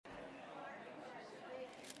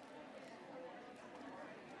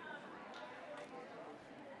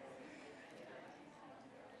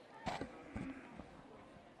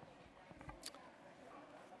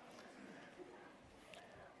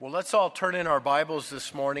Well, let's all turn in our Bibles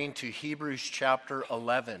this morning to Hebrews chapter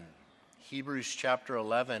 11. Hebrews chapter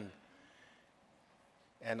 11.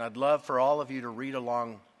 And I'd love for all of you to read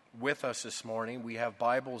along with us this morning. We have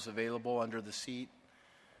Bibles available under the seat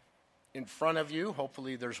in front of you.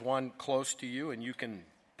 Hopefully there's one close to you and you can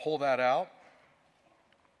pull that out.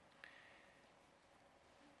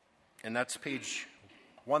 And that's page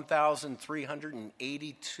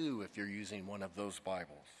 1382 if you're using one of those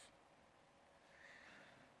Bibles.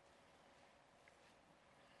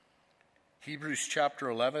 Hebrews chapter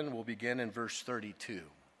 11 will begin in verse 32.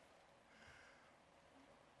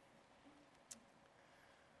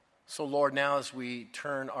 So, Lord, now as we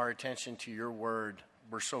turn our attention to your word,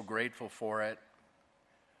 we're so grateful for it.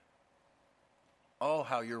 Oh,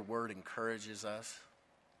 how your word encourages us.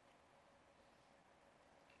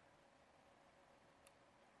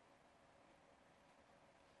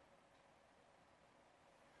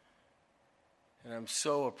 And I'm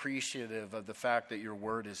so appreciative of the fact that your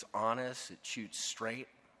word is honest. It shoots straight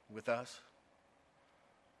with us.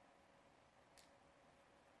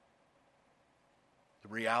 The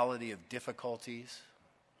reality of difficulties.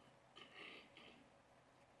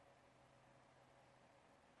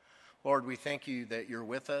 Lord, we thank you that you're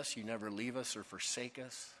with us. You never leave us or forsake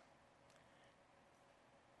us.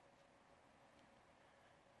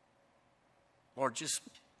 Lord, just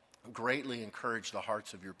greatly encourage the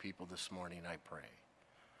hearts of your people this morning, I pray.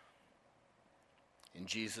 In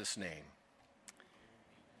Jesus' name,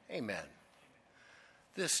 amen.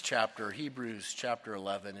 This chapter, Hebrews chapter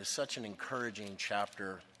 11, is such an encouraging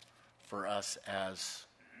chapter for us as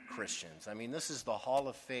Christians. I mean, this is the hall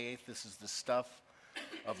of faith. This is the stuff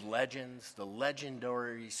of legends, the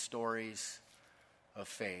legendary stories of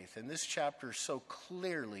faith. And this chapter so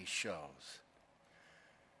clearly shows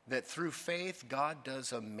that through faith, God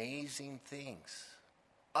does amazing things,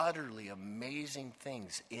 utterly amazing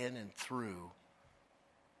things in and through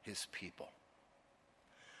his people.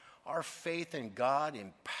 Our faith in God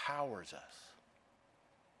empowers us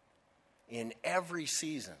in every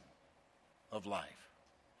season of life.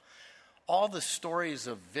 All the stories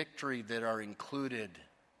of victory that are included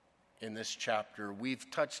in this chapter, we've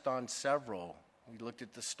touched on several. We looked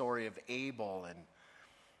at the story of Abel and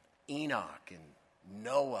Enoch and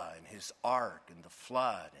Noah and his ark and the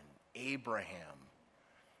flood and Abraham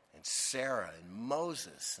and Sarah and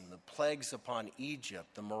Moses and the plagues upon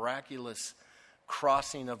Egypt, the miraculous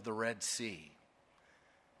crossing of the Red Sea,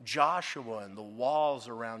 Joshua and the walls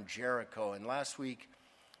around Jericho. And last week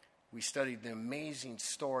we studied the amazing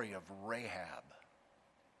story of Rahab.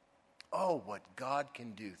 Oh, what God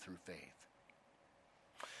can do through faith.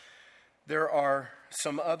 There are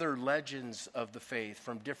some other legends of the faith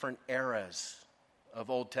from different eras of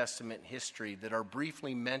Old Testament history that are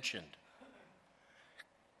briefly mentioned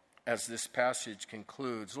as this passage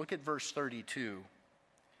concludes. Look at verse 32.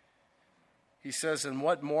 He says, "And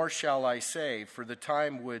what more shall I say? For the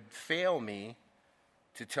time would fail me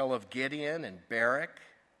to tell of Gideon and Barak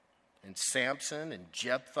and Samson and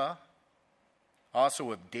Jephthah,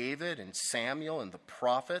 also of David and Samuel and the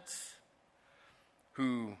prophets,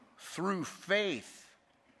 who through faith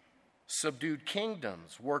subdued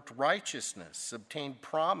kingdoms, worked righteousness, obtained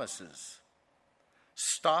promises,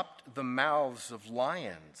 stopped the mouths of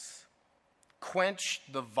lions,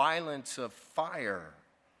 quenched the violence of fire,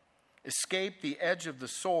 escaped the edge of the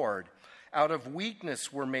sword, out of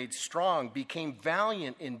weakness were made strong, became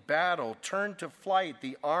valiant in battle, turned to flight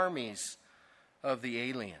the armies of the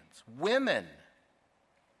aliens. Women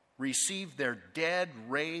received their dead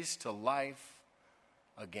raised to life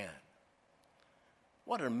again."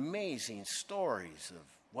 What amazing stories of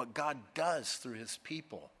what God does through his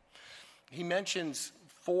people. He mentions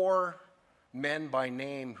 4 men by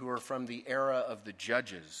name who are from the era of the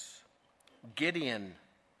judges. Gideon,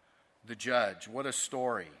 the judge, what a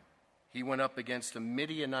story. He went up against a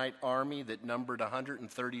Midianite army that numbered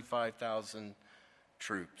 135,000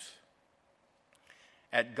 troops.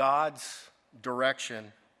 At God's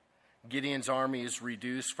direction, Gideon's army is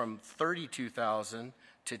reduced from 32,000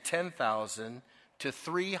 to 10,000 to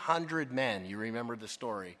 300 men. You remember the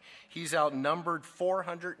story. He's outnumbered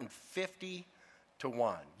 450 to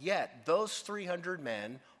 1. Yet those 300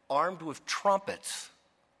 men, armed with trumpets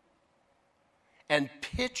and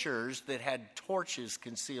pitchers that had torches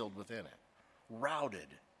concealed within it,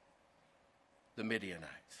 routed the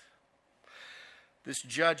Midianites. This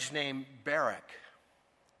judge named Barak,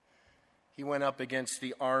 he went up against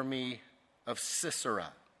the army of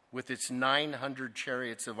Sisera with its 900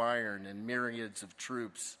 chariots of iron and myriads of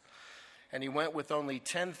troops. And he went with only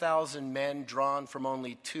 10,000 men drawn from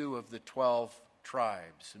only 2 of the 12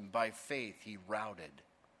 tribes. And by faith, he routed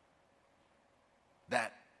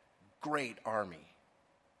that great army.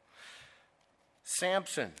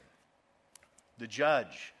 Samson, the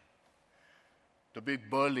judge, the big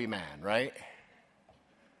burly man, right?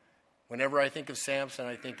 Whenever I think of Samson,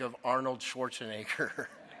 I think of Arnold Schwarzenegger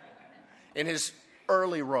in his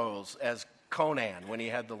early roles as Conan when he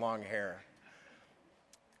had the long hair.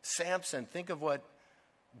 Samson, think of what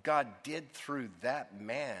God did through that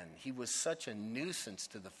man. He was such a nuisance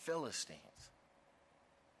to the Philistines.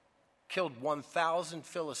 Killed 1,000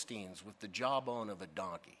 Philistines with the jawbone of a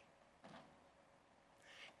donkey.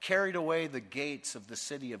 Carried away the gates of the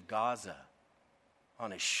city of Gaza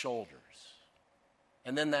on his shoulders.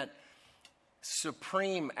 And then that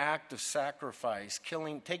supreme act of sacrifice,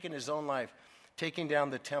 taking his own life, taking down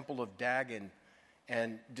the temple of Dagon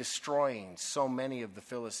and destroying so many of the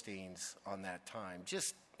Philistines on that time.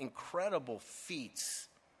 Just incredible feats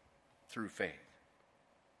through faith.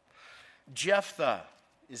 Jephthah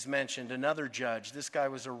is mentioned, another judge. This guy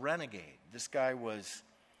was a renegade. This guy was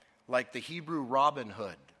like the Hebrew Robin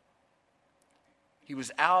Hood. He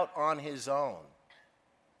was out on his own.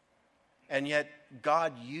 And yet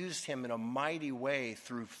God used him in a mighty way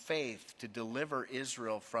through faith to deliver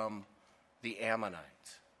Israel from the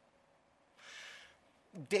Ammonites.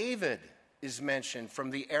 David is mentioned from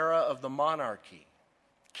the era of the monarchy.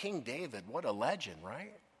 King David, what a legend,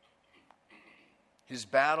 right? His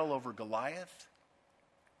battle over Goliath.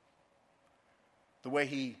 The way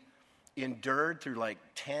he endured through like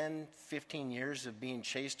 10, 15 years of being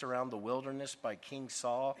chased around the wilderness by King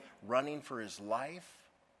Saul, running for his life.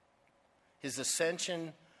 His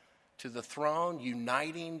ascension to the throne,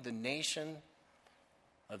 uniting the nation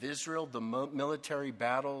of Israel, the military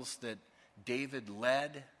battles that David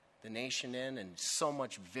led the nation in, and so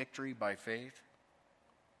much victory by faith.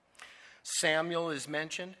 Samuel is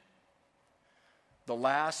mentioned, the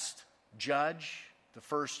last judge, the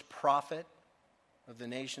first prophet of the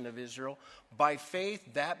nation of Israel. By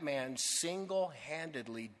faith, that man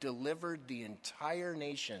single-handedly delivered the entire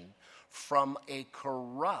nation from a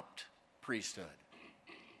corrupt priesthood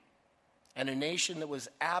and a nation that was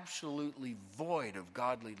absolutely void of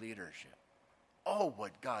godly leadership. Oh,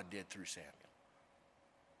 what God did through Samuel.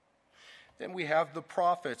 Then we have the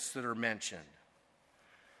prophets that are mentioned.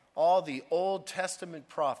 All the Old Testament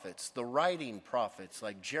prophets, the writing prophets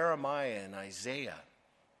like Jeremiah and Isaiah.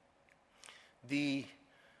 The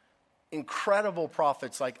incredible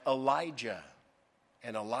prophets like Elijah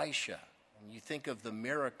and Elisha. And you think of the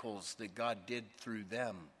miracles that God did through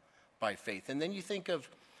them by faith. And then you think of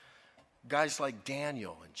guys like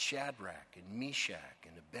Daniel and Shadrach and Meshach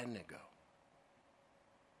and Abednego,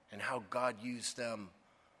 and how God used them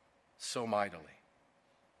so mightily.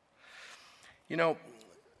 You know,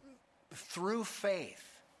 through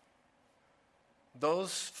faith,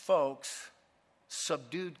 those folks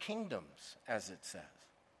subdued kingdoms, as it says.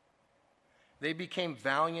 They became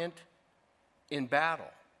valiant in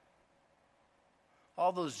battle.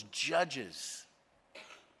 All those judges,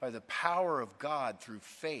 by the power of God through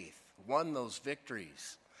faith, won those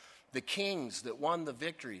victories. The kings that won the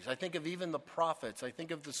victories. I think of even the prophets. I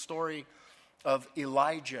think of the story of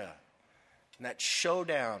Elijah and that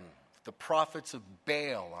showdown with the prophets of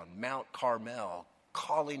Baal on Mount Carmel,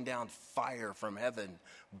 calling down fire from heaven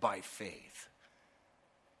by faith.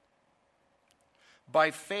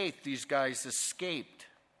 By faith, these guys escaped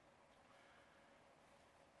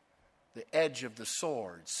the edge of the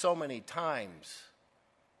sword. So many times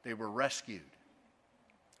they were rescued.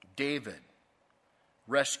 David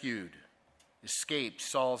rescued, escaped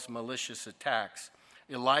Saul's malicious attacks.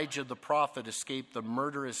 Elijah the prophet escaped the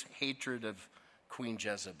murderous hatred of Queen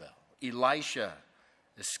Jezebel. Elisha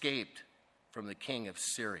escaped from the king of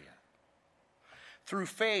Syria. Through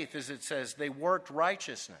faith, as it says, they worked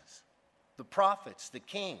righteousness. The prophets, the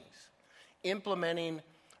kings, implementing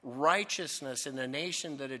righteousness in a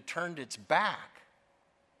nation that had turned its back.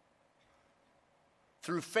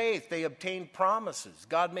 Through faith, they obtained promises.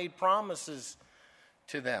 God made promises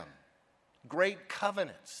to them, great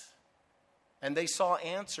covenants, and they saw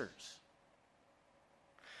answers.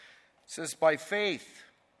 It says, by faith,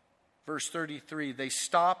 verse 33, they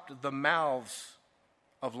stopped the mouths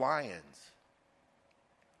of lions.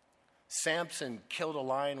 Samson killed a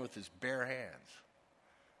lion with his bare hands.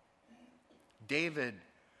 David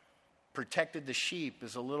protected the sheep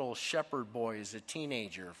as a little shepherd boy, as a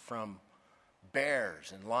teenager, from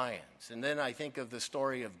bears and lions. And then I think of the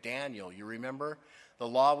story of Daniel. You remember? The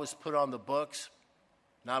law was put on the books,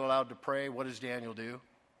 not allowed to pray. What does Daniel do?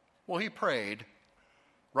 Well, he prayed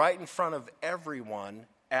right in front of everyone,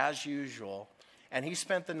 as usual, and he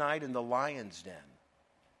spent the night in the lion's den.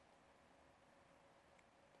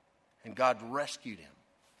 And God rescued him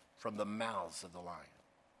from the mouths of the lion.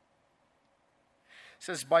 It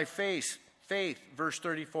says, by faith, verse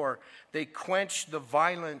 34, they quenched the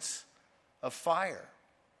violence of fire.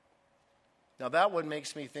 Now that one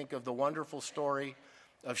makes me think of the wonderful story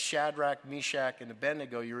of Shadrach, Meshach, and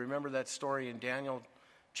Abednego. You remember that story in Daniel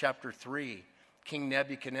chapter 3. King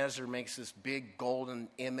Nebuchadnezzar makes this big golden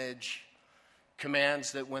image,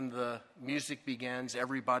 commands that when the music begins,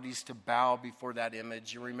 everybody's to bow before that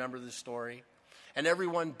image. You remember the story? And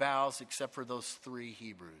everyone bows except for those 3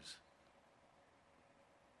 Hebrews.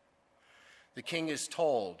 The king is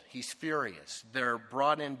told, he's furious. They're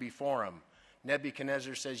brought in before him.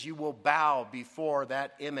 Nebuchadnezzar says, you will bow before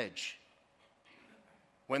that image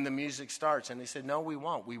when the music starts. And they said, no, we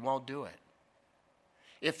won't. We won't do it.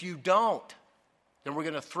 If you don't, then we're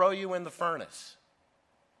going to throw you in the furnace.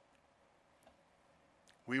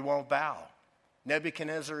 We won't bow.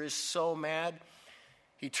 Nebuchadnezzar is so mad,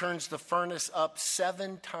 he turns the furnace up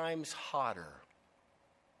 7 times hotter,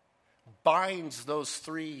 binds those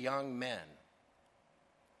 3 young men,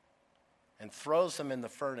 and throws them in the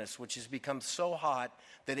furnace, which has become so hot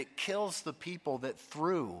that it kills the people that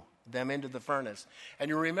threw them into the furnace. And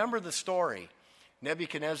you remember the story.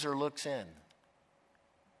 Nebuchadnezzar looks in,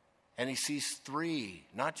 and he sees 3,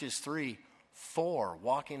 not just 3, 4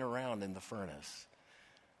 walking around in the furnace.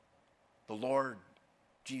 The Lord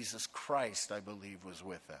Jesus Christ, I believe, was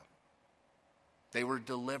with them. They were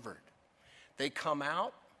delivered. They come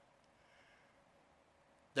out.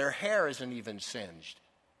 Their hair isn't even singed.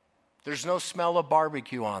 There's no smell of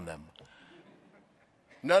barbecue on them.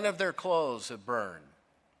 None of their clothes have burned.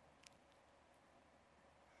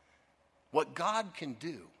 What God can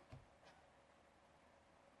do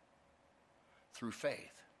through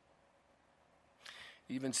faith.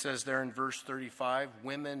 It even says there in verse 35,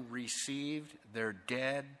 women received their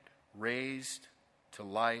dead raised to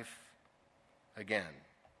life again.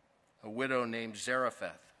 A widow named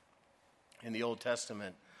Zarephath in the Old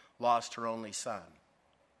Testament lost her only son.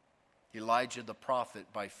 Elijah the prophet,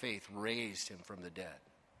 by faith, raised him from the dead.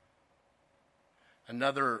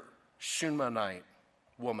 Another Shunammite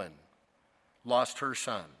woman lost her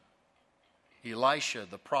son. Elisha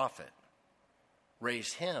the prophet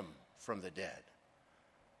raised him from the dead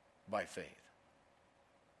by faith.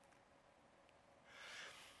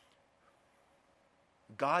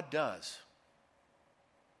 God does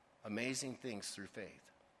amazing things through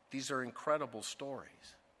faith. These are incredible stories.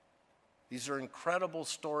 These are incredible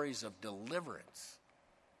stories of deliverance,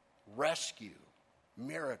 rescue,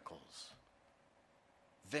 miracles,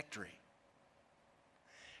 victory.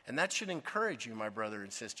 And that should encourage you, my brother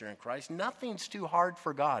and sister in Christ. Nothing's too hard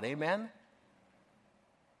for God. Amen?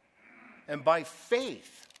 And by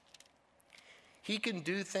faith, He can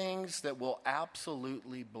do things that will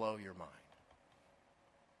absolutely blow your mind.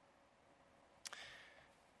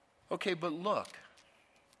 Okay, but look,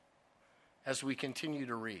 as we continue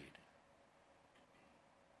to read.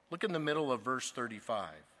 Look in the middle of verse 35.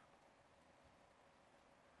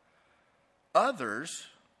 Others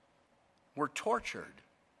were tortured.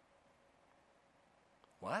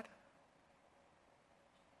 What?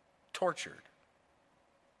 Tortured.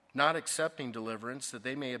 Not accepting deliverance that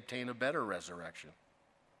they may obtain a better resurrection.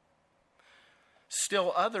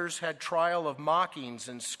 Still others had trial of mockings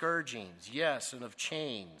and scourgings, yes, and of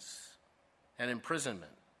chains and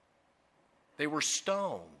imprisonment. They were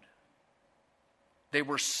stoned. They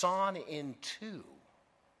were sawn in two.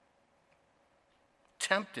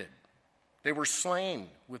 Tempted. They were slain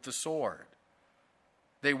with the sword.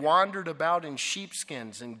 They wandered about in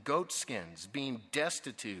sheepskins and goatskins, being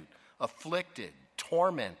destitute, afflicted,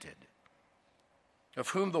 tormented, of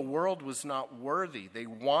whom the world was not worthy. They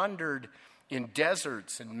wandered in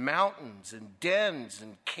deserts and mountains and dens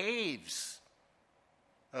and caves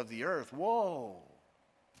of the earth. Whoa.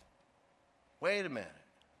 Wait a minute.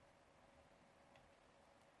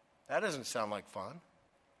 That doesn't sound like fun.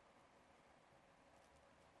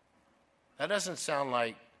 That doesn't sound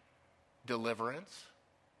like deliverance.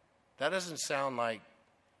 That doesn't sound like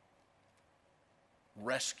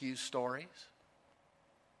rescue stories.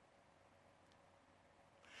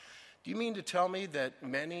 Do you mean to tell me that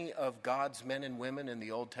many of God's men and women in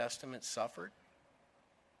the Old Testament suffered?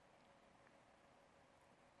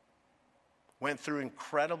 Went through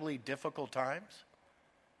incredibly difficult times?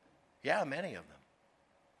 Yeah, many of them.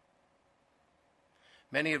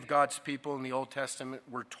 Many of God's people in the Old Testament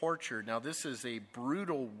were tortured. Now, this is a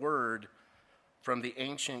brutal word from the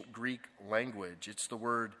ancient Greek language. It's the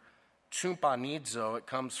word tumpanizo. It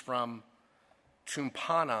comes from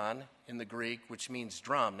tumpanon in the Greek, which means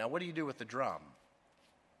drum. Now, what do you do with the drum?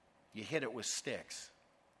 You hit it with sticks.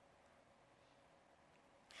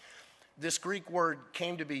 This Greek word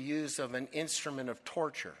came to be used of an instrument of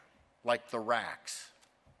torture, like the racks.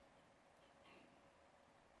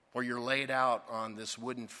 or you're laid out on this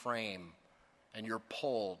wooden frame and you're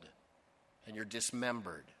pulled and you're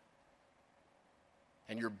dismembered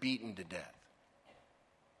and you're beaten to death.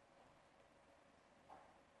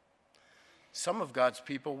 Some of God's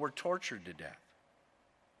people were tortured to death.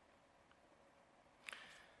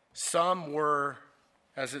 Some were,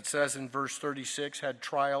 as it says in verse 36, had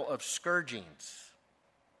trial of scourgings.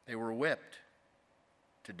 They were whipped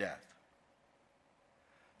to death.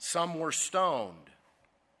 Some were stoned.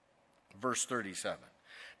 Verse 37.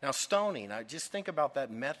 Now, stoning, I just think about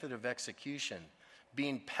that method of execution,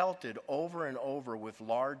 being pelted over and over with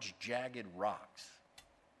large, jagged rocks.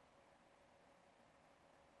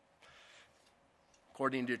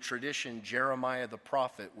 According to tradition, Jeremiah the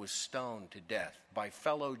prophet was stoned to death by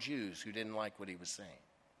fellow Jews who didn't like what he was saying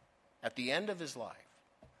at the end of his life.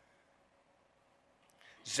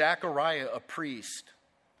 Zechariah, a priest,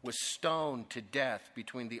 was stoned to death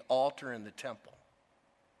between the altar and the temple.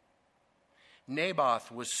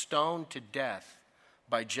 Naboth was stoned to death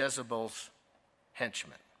by Jezebel's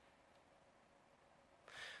henchmen.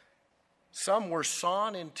 Some were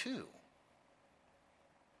sawn in two.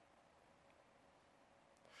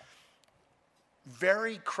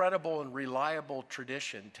 Very credible and reliable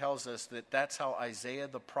tradition tells us that that's how Isaiah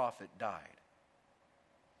the prophet died.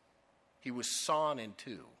 He was sawn in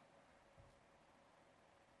two.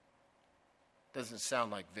 Doesn't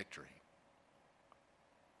sound like victory.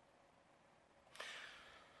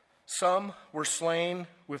 Some were slain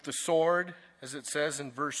with the sword, as it says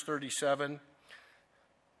in verse 37.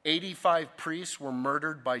 85 priests were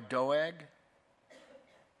murdered by Doeg.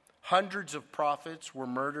 Hundreds of prophets were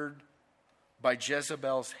murdered by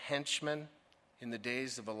Jezebel's henchmen in the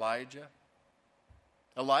days of Elijah.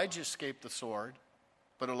 Elijah escaped the sword,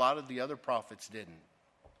 but a lot of the other prophets didn't.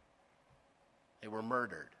 They were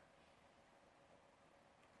murdered.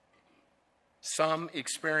 Some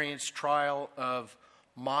experienced trial of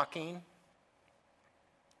mocking.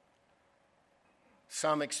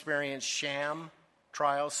 Some experienced sham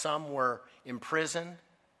trials. Some were imprisoned.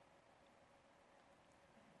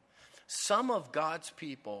 Some of God's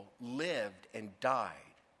people lived and died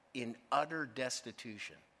in utter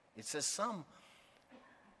destitution. It says some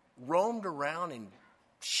roamed around in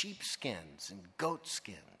sheepskins and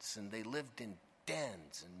goatskins, and they lived in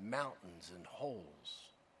dens and mountains and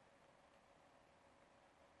holes.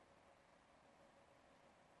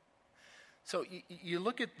 So you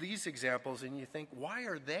look at these examples and you think, why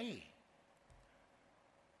are they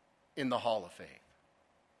in the Hall of Faith?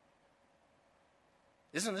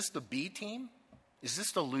 Isn't this the B team? Is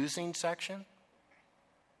this the losing section?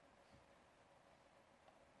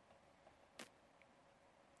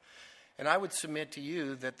 And I would submit to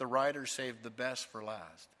you that the writer saved the best for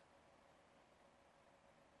last.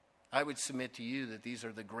 I would submit to you that these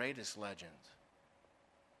are the greatest legends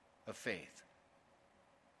of faith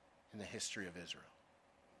in the history of Israel.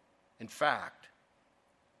 In fact,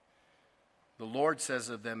 the Lord says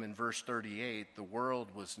of them in verse 38, the world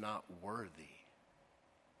was not worthy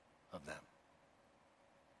of them.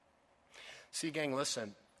 See, gang,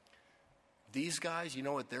 listen. These guys, you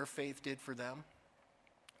know what their faith did for them?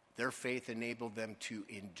 Their faith enabled them to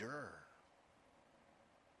endure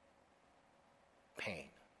pain,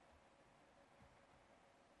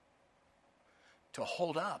 to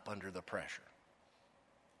hold up under the pressure.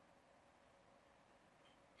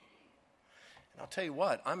 And I'll tell you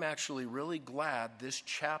what, I'm actually really glad this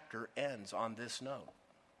chapter ends on this note.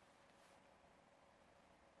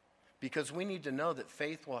 Because we need to know that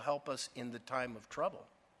faith will help us in the time of trouble.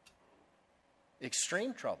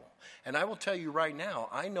 Extreme trouble. And I will tell you right now,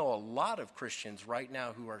 I know a lot of Christians right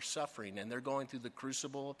now who are suffering and they're going through the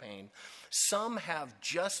crucible of pain. Some have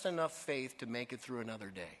just enough faith to make it through another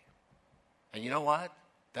day. And you know what?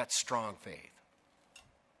 That's strong faith.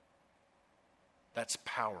 That's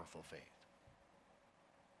powerful faith.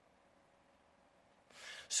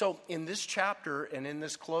 So in this chapter and in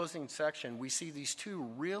this closing section, we see these two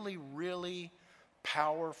really, really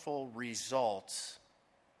powerful results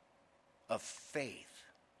of faith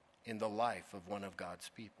in the life of one of God's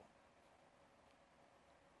people.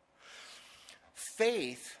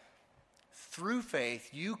 Faith, through faith,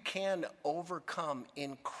 you can overcome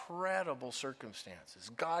incredible circumstances.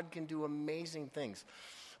 God can do amazing things.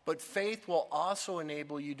 But faith will also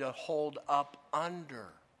enable you to hold up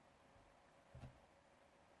under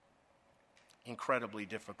incredibly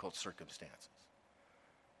difficult circumstances.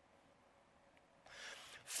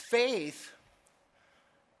 Faith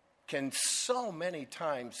can so many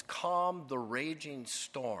times calm the raging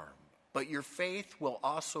storm, but your faith will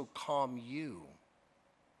also calm you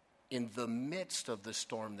in the midst of the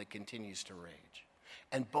storm that continues to rage.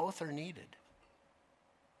 And both are needed.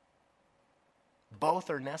 Both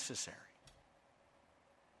are necessary.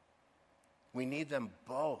 We need them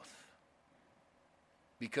both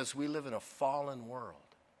because we live in a fallen world.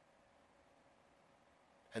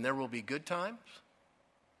 And there will be good times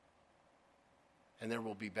and there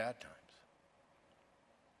will be bad times.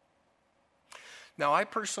 Now, I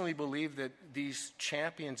personally believe that these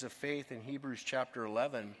champions of faith in Hebrews chapter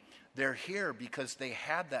 11, they're here because they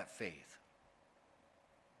had that faith.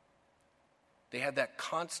 They had that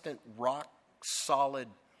constant, rock-solid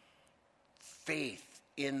faith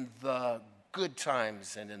in the good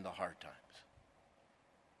times and in the hard times.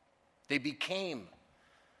 They became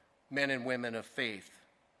men and women of faith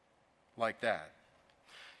like that.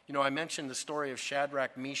 You know, I mentioned the story of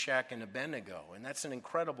Shadrach, Meshach, and Abednego, and that's an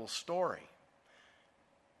incredible story.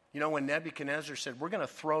 You know, when Nebuchadnezzar said, we're going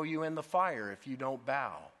to throw you in the fire if you don't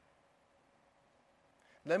bow.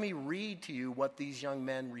 Let me read to you what these young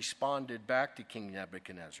men responded back to King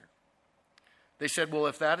Nebuchadnezzar. They said, well,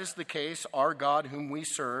 if that is the case, our God whom we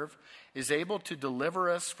serve is able to deliver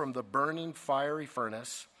us from the burning fiery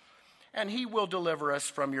furnace, and he will deliver us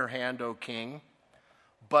from your hand, O king.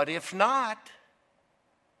 But if not,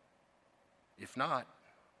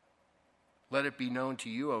 let it be known to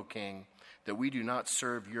you, O king, that we do not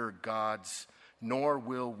serve your gods, nor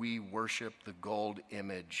will we worship the gold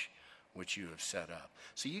image which you have set up.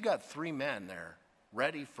 So you got three men there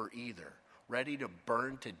ready for either, ready to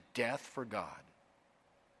burn to death for God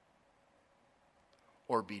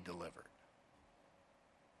or be delivered.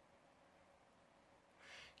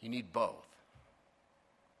 You need both.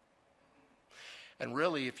 And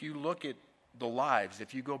really, if you look at the lives,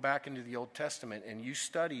 if you go back into the Old Testament and you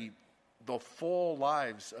study the full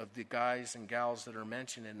lives of the guys and gals that are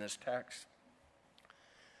mentioned in this text,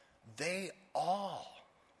 they all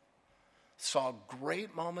saw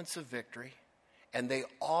great moments of victory, and they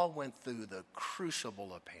all went through the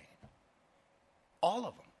crucible of pain. All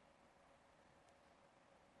of them.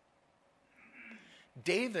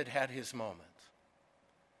 David had his moments.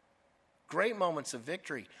 Great moments of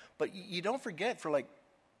victory. But you don't forget, for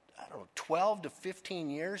 12 to 15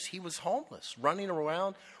 years, he was homeless, running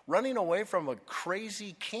around, running away from a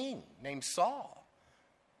crazy king named Saul.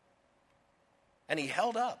 And he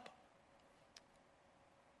held up.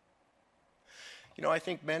 You know, I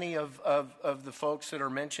think many of the folks that are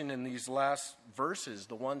mentioned in these last verses,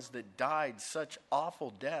 the ones that died such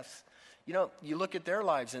awful deaths, you know, you look at their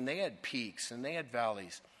lives and they had peaks and they had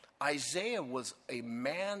valleys. Isaiah was a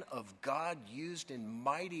man of God, used in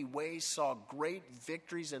mighty ways, saw great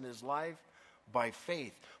victories in his life by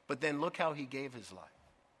faith. But then look how he gave his life.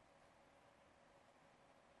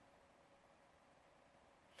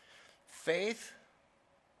 Faith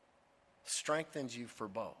strengthens you for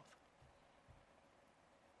both.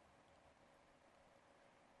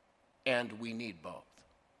 And we need both.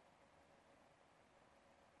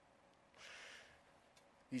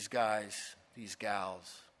 These guys, these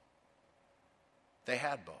gals, they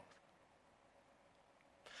had both.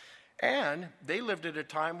 And they lived at a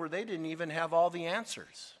time where they didn't even have all the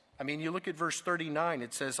answers. I mean, you look at verse 39,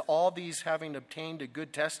 it says, all these having obtained a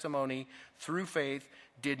good testimony through faith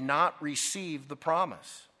did not receive the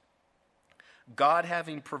promise. God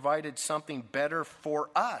having provided something better for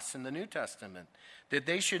us in the New Testament, that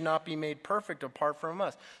they should not be made perfect apart from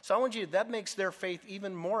us. So I want you, that makes their faith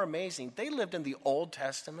even more amazing. They lived in the Old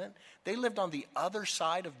Testament. They lived on the other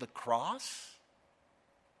side of the cross.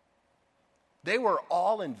 They were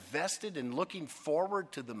all invested in looking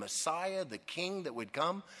forward to the Messiah, the King that would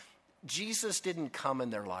come. Jesus didn't come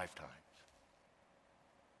in their lifetimes.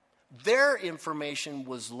 Their information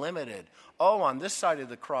was limited. Oh, on this side of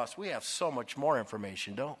the cross, we have so much more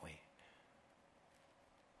information, don't we?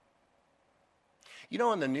 You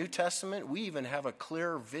know, in the New Testament, we even have a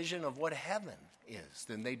clearer vision of what heaven is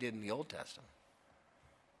than they did in the Old Testament.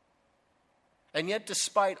 And yet,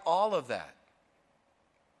 despite all of that,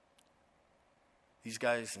 these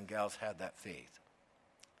guys and gals had that faith.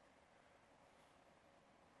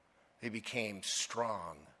 They became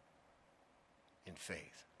strong in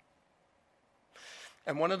faith.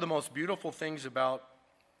 And one of the most beautiful things about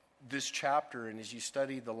this chapter, and as you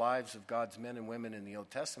study the lives of God's men and women in the Old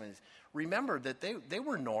Testament, is remember that they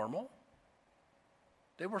were normal.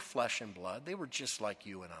 They were flesh and blood. They were just like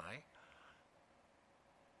you and I.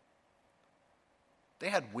 They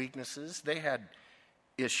had weaknesses. They had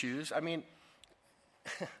issues. I mean,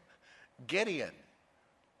 Gideon,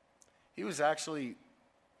 he was actually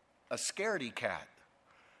a scaredy cat.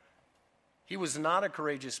 He was not a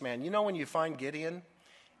courageous man. You know, when you find Gideon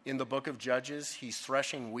in the book of Judges, he's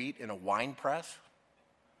threshing wheat in a wine press.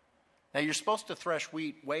 Now, you're supposed to thresh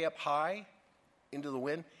wheat way up high into the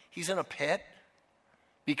wind. He's in a pit.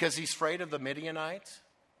 Because he's afraid of the Midianites?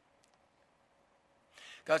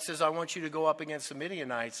 God says, I want you to go up against the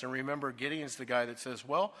Midianites. And remember, Gideon's the guy that says,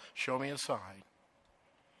 well, show me a sign.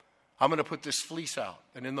 I'm going to put this fleece out.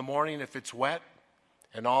 And in the morning, if it's wet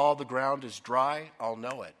and all the ground is dry, I'll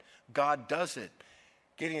know it. God does it.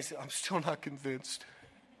 Gideon said, I'm still not convinced.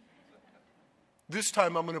 This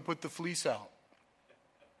time I'm going to put the fleece out.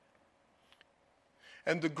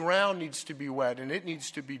 And the ground needs to be wet and it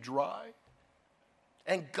needs to be dry.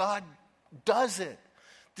 And God does it.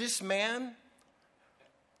 This man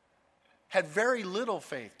had very little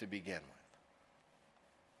faith to begin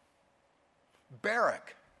with.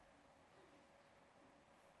 Barak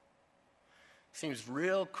seems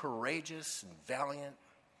real courageous and valiant.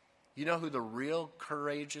 You know who the real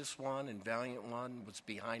courageous one and valiant one was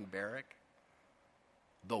behind Barak?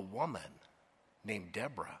 The woman named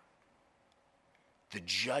Deborah. The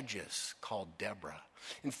judges called Deborah.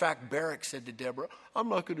 In fact, Barak said to Deborah, I'm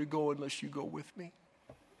not going to go unless you go with me.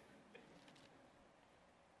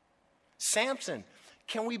 Samson,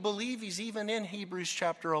 can we believe he's even in Hebrews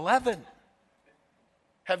chapter 11?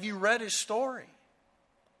 Have you read his story?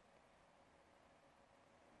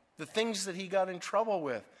 The things that he got in trouble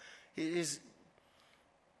with. His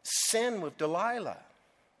sin with Delilah.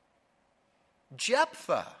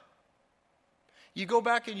 Jephthah. You go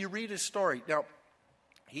back and you read his story. Now,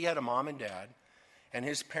 he had a mom and dad, and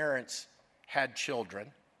his parents had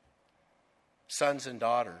children, sons and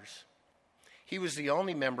daughters. He was the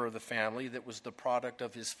only member of the family that was the product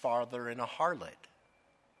of his father and a harlot.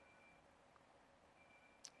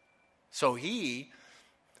 So he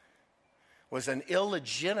was an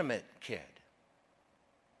illegitimate kid.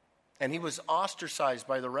 And he was ostracized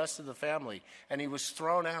by the rest of the family. And he was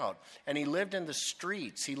thrown out. And he lived in the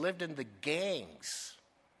streets. He lived in the gangs.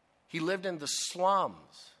 He lived in the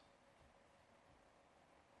slums.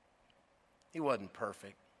 He wasn't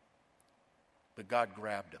perfect. But God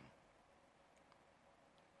grabbed him.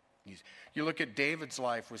 You look at David's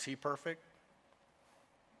life. Was he perfect?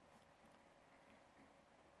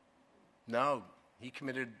 No. He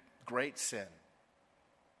committed great sin.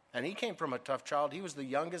 And he came from a tough child. He was the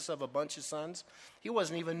youngest of a bunch of sons. He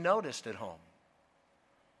wasn't even noticed at home.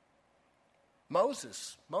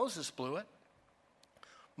 Moses blew it.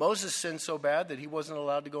 Moses sinned so bad that he wasn't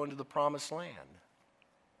allowed to go into the promised land.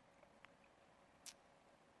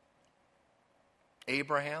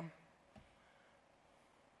 Abraham.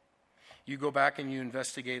 You go back and you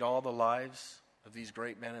investigate all the lives of these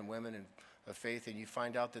great men and women of faith, and you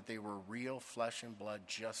find out that they were real flesh and blood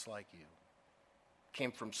just like you.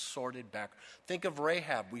 Came from sordid background. Think of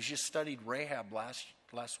Rahab. We just studied Rahab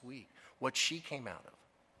last week. What she came out of.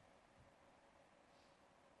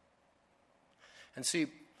 And see,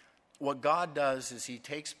 what God does is he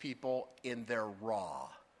takes people in their raw,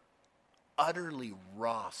 utterly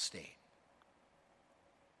raw state,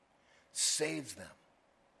 saves them,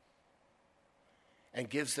 and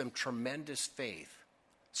gives them tremendous faith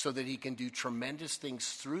so that he can do tremendous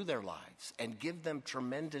things through their lives and give them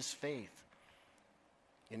tremendous faith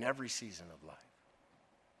in every season of life.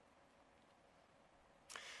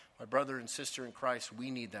 My brother and sister in Christ, we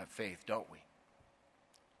need that faith, don't we?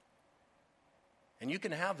 And you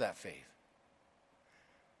can have that faith.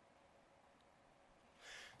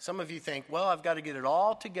 Some of you think, well, I've got to get it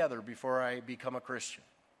all together before I become a Christian.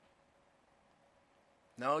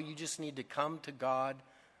 No, you just need to come to God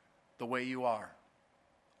the way you are,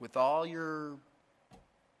 with all your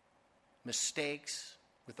mistakes,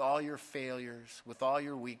 with all your failures, with all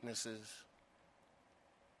your weaknesses,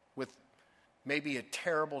 with maybe a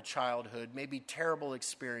terrible childhood, maybe terrible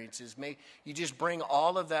experiences. You just bring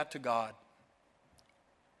all of that to God.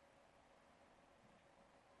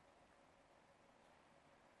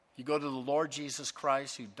 You go to the Lord Jesus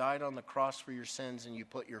Christ who died on the cross for your sins, and you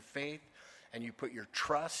put your faith and you put your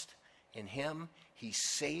trust in him. He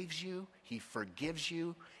saves you. He forgives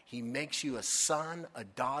you. He makes you a son, a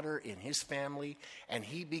daughter in his family, and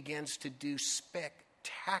he begins to do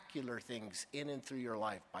spectacular things in and through your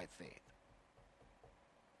life by faith.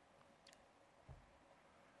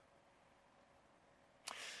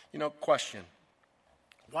 You know, question.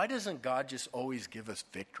 Why doesn't God just always give us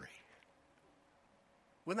victory?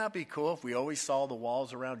 Wouldn't that be cool if we always saw the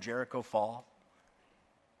walls around Jericho fall?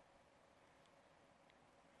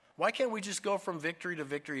 Why can't we just go from victory to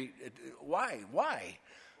victory? Why?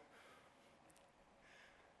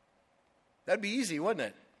 That'd be easy, wouldn't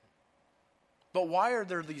it? But why are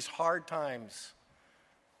there these hard times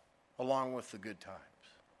along with the good times?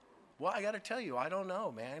 Well, I got to tell you, I don't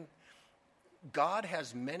know, man. God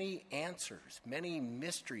has many answers, many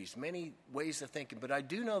mysteries, many ways of thinking. But I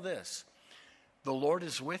do know this. The Lord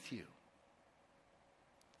is with you.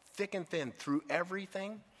 thick and thin, through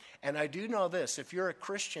everything. And I do know this, if you're a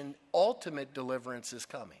Christian, ultimate deliverance is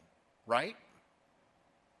coming, right?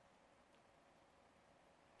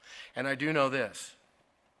 And I do know this,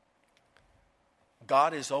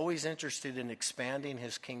 God is always interested in expanding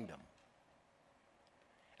his kingdom.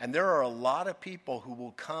 And there are a lot of people who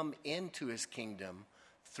will come into his kingdom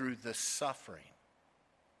through the suffering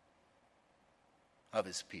of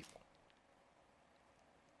his people.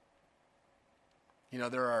 You know,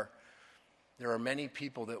 there are many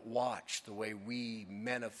people that watch the way we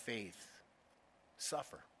men of faith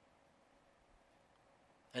suffer.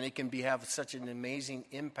 And it can have such an amazing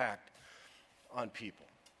impact on people.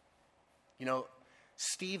 You know,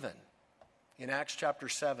 Stephen in Acts chapter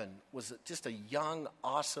 7 was just a young,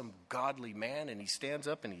 awesome, godly man, and he stands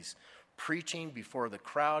up and he's preaching before the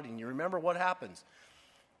crowd. And you remember what happens?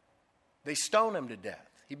 They stone him to death.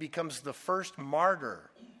 He becomes the first martyr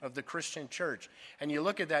of the Christian church. And you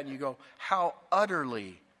look at that and you go, how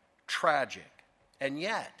utterly tragic. And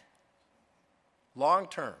yet, long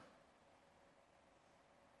term,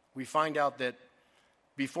 we find out that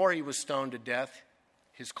before he was stoned to death,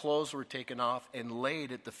 his clothes were taken off and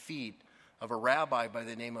laid at the feet of a rabbi by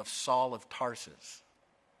the name of Saul of Tarsus,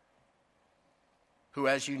 who,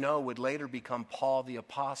 as you know, would later become Paul the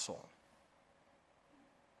Apostle.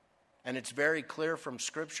 And it's very clear from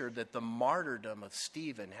Scripture that the martyrdom of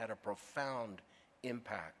Stephen had a profound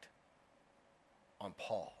impact on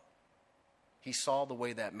Paul. He saw the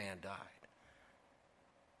way that man died.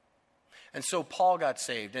 And so Paul got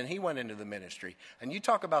saved, and he went into the ministry. And you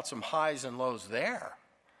talk about some highs and lows there.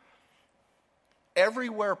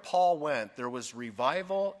 Everywhere Paul went, there was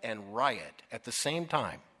revival and riot at the same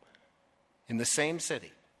time, in the same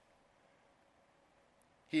city.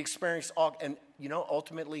 He experienced all, and you know,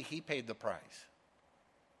 ultimately he paid the price.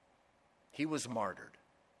 He was martyred.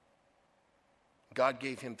 God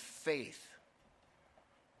gave him faith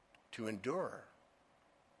to endure,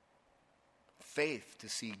 faith to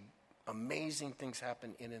see amazing things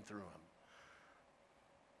happen in and through him.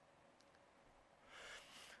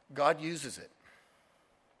 God uses it.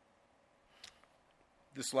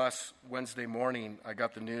 This last Wednesday morning, I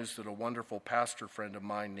got the news that a wonderful pastor friend of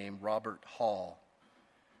mine named Robert Hall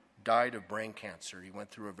died of brain cancer. He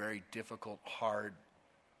went through a very difficult, hard,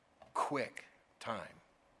 quick time.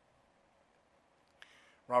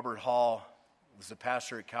 Robert Hall was the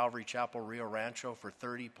pastor at Calvary Chapel, Rio Rancho for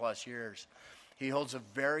 30 plus years. He holds a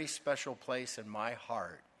very special place in my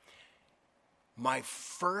heart. My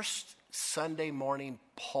first Sunday morning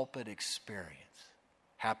pulpit experience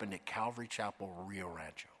happened at Calvary Chapel, Rio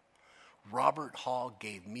Rancho. Robert Hall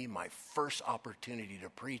gave me my first opportunity to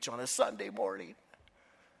preach on a Sunday morning.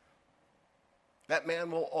 That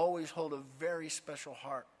man will always hold a very special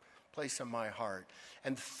place in my heart.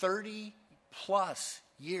 And 30 plus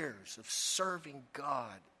years of serving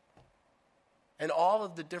God and all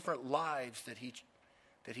of the different lives that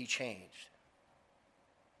he changed.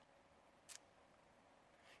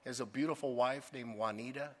 He has a beautiful wife named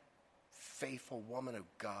Juanita, faithful woman of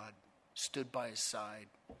God, stood by his side,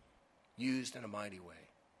 used in a mighty way.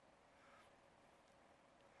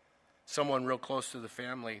 Someone real close to the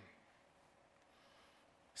family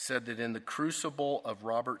said that in the crucible of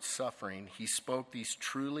Robert's suffering, he spoke these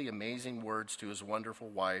truly amazing words to his wonderful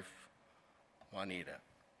wife, Juanita.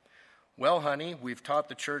 Well, honey, we've taught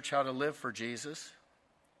the church how to live for Jesus.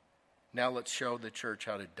 Now let's show the church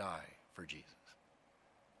how to die for Jesus.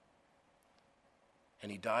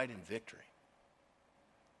 And he died in victory.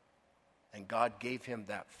 And God gave him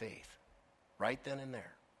that faith right then and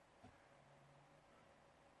there.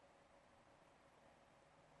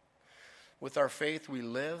 With our faith, we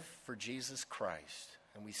live for Jesus Christ,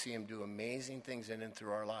 and we see him do amazing things in and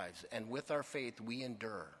through our lives. And with our faith, we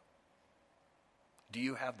endure. Do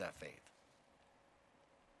you have that faith?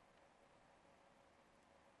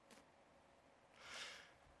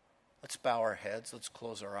 Let's bow our heads. Let's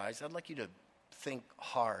close our eyes. I'd like you to think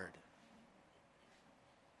hard.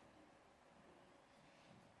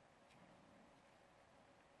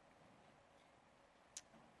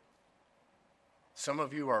 Some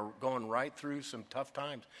of you are going right through some tough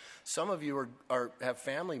times. Some of you have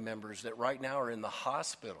family members that right now are in the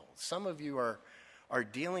hospital. Some of you are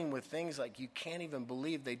dealing with things like you can't even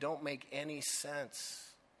believe. They don't make any sense.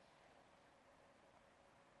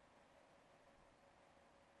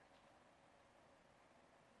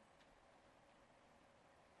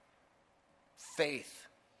 Faith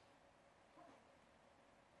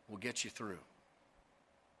will get you through.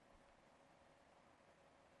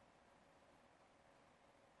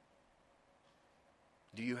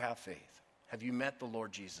 Do you have faith? Have you met the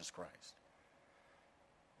Lord Jesus Christ?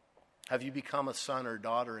 Have you become a son or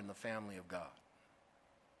daughter in the family of God?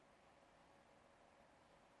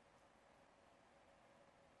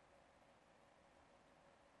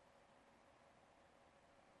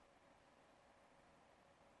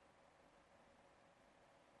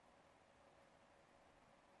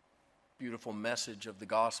 Beautiful message of the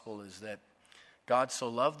gospel is that God so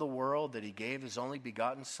loved the world that he gave his only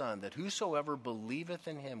begotten Son, that whosoever believeth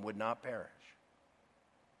in him would not perish,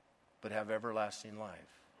 but have everlasting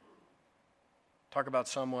life. Talk about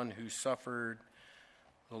someone who suffered,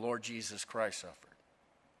 the Lord Jesus Christ suffered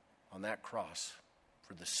on that cross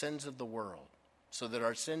for the sins of the world, so that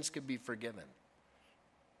our sins could be forgiven.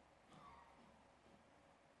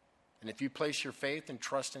 And if you place your faith and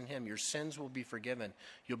trust in him, your sins will be forgiven.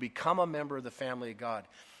 You'll become a member of the family of God.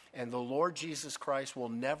 And the Lord Jesus Christ will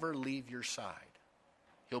never leave your side.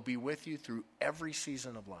 He'll be with you through every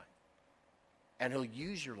season of life. And he'll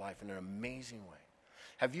use your life in an amazing way.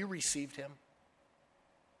 Have you received him?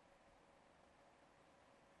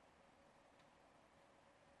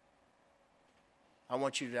 I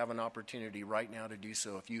want you to have an opportunity right now to do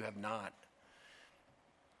so if you have not.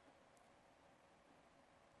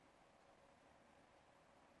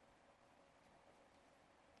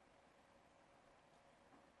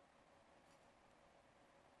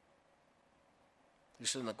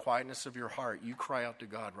 Just in the quietness of your heart, you cry out to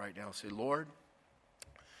God right now. Say, Lord,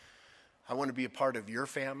 I want to be a part of your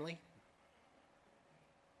family.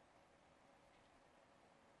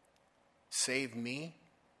 Save me.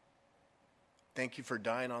 Thank you for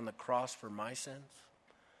dying on the cross for my sins.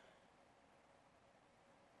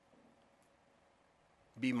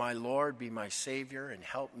 Be my Lord, be my Savior, and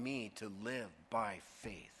help me to live by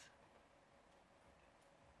faith.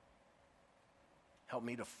 Help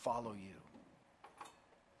me to follow you.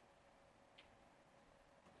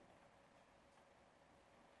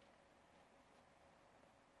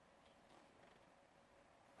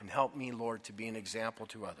 And help me, Lord, to be an example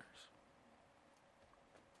to others.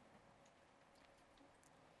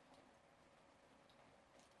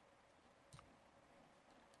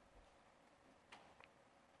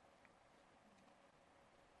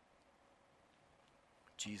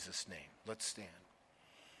 In Jesus' name, let's stand.